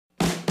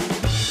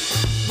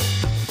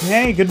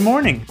Hey, good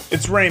morning.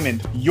 It's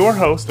Raymond, your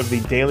host of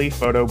the Daily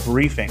Photo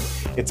Briefing.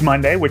 It's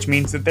Monday, which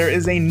means that there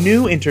is a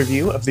new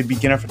interview of the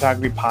Beginner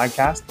Photography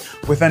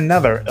Podcast with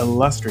another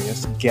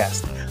illustrious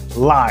guest,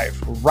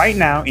 live right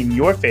now in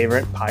your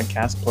favorite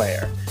podcast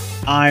player.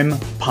 I'm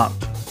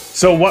pumped.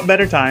 So what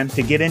better time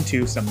to get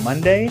into some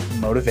Monday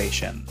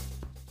motivation?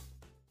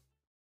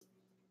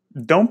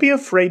 Don't be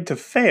afraid to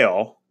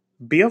fail,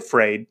 be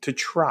afraid to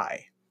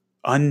try.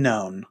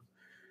 Unknown.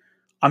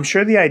 I'm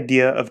sure the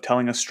idea of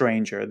telling a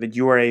stranger that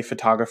you are a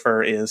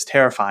photographer is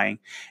terrifying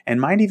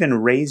and might even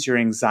raise your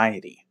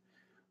anxiety.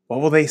 What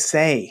will they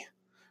say?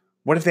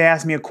 What if they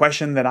ask me a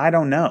question that I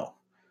don't know?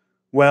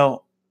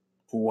 Well,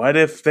 what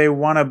if they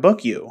want to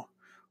book you?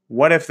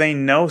 What if they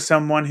know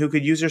someone who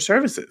could use your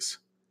services?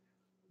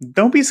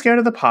 Don't be scared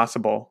of the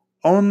possible,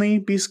 only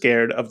be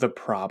scared of the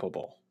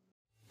probable.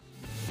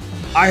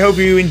 I hope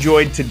you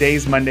enjoyed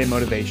today's Monday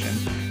Motivation.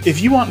 If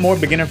you want more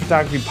beginner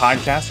photography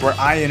podcasts where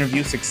I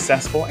interview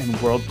successful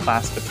and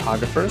world-class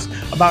photographers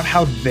about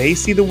how they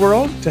see the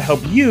world to help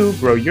you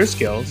grow your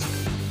skills,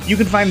 you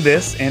can find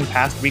this and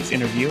past week's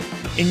interview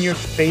in your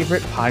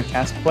favorite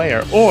podcast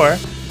player, or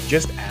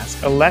just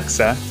ask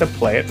Alexa to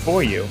play it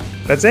for you.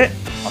 That's it.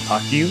 I'll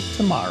talk to you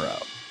tomorrow.